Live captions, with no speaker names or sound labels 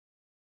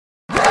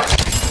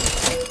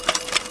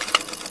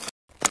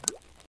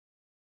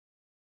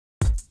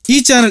ഈ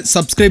channel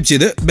subscribe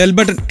ചെയ്ത് bell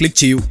button click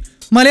ചെയ്യൂ.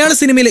 മലയാള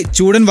സിനിമയിലെ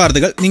ചൂടൻ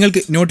വാർത്തകൾ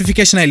നിങ്ങൾക്ക്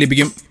നോട്ടിഫിക്കേഷനായി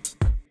ലഭിക്കും.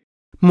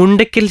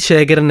 മുണ്ടയ്ക്കൽ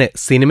ശേഖരന്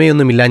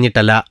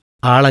സിനിമയൊന്നുമില്ലാഞ്ഞിട്ടല്ല,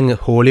 ആളങ്ങ്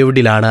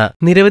ഹോളിവുഡിലാണ്.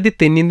 നിരവധി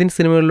തെന്നിന്ത്യൻ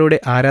സിനിമകളിലൂടെ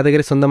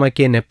ആരാധകരെ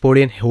സ്വന്തമാക്കിയ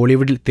നെപ്പോളിയൻ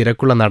ഹോളിവുഡിൽ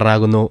തിരക്കുള്ള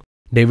നടനാകുന്നു.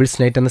 ഡെവിൾസ്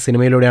നൈറ്റ് എന്ന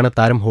സിനിമയിലൂടെയാണ്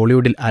താരം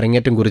ഹോളിവുഡിൽ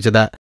അരങ്ങേറ്റം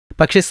കുറിച്ചത്.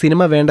 പക്ഷേ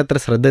സിനിമ വേണ്ടത്ര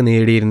ശ്രദ്ധ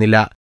നേടിയിരുന്നില്ല.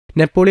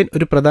 നെപ്പോളിയൻ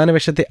ഒരു പ്രധാന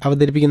വേഷത്തെ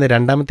അവതരിപ്പിക്കുന്ന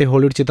രണ്ടാമത്തെ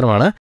ഹോളിവുഡ്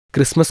ചിത്രമാണ്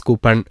ക്രിസ്മസ്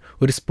കൂപ്പൺ.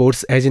 ഒരു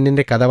സ്പോർട്സ്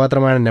ഏജന്റിന്റെ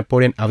കഥാപാത്രമാണ്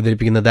നെപ്പോളിയൻ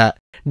അവതരിപ്പിക്കുന്നത്.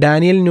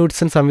 ഡാനിയൽ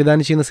ന്യൂഡ്സൺ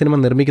സംവിധാനം ചെയ്യുന്ന സിനിമ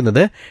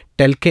നിർമ്മിക്കുന്നത്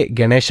ടെൽകെ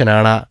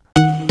ഗണേശനാണ്.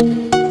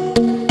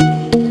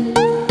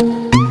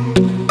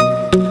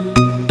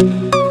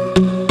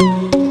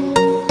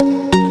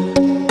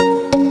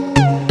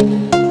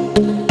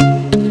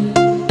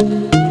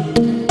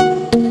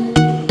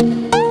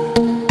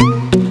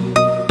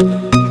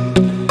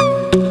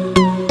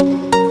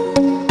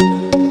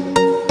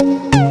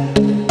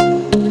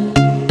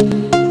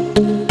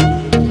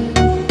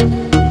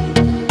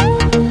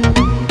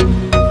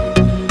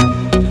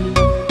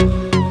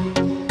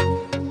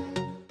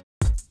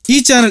 ഈ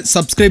ചാനൽ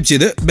സബ്സ്ക്രൈബ്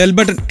ചെയ്ത് ബെൽ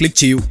ബട്ടൺ ക്ലിക്ക്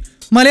ചെയ്യൂ.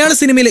 മലയാള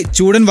സിനിമയിലെ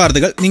ചൂടൻ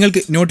വാർത്തകൾ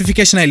നിങ്ങൾക്ക്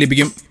നോട്ടിഫിക്കേഷനായി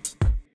ലഭിക്കും.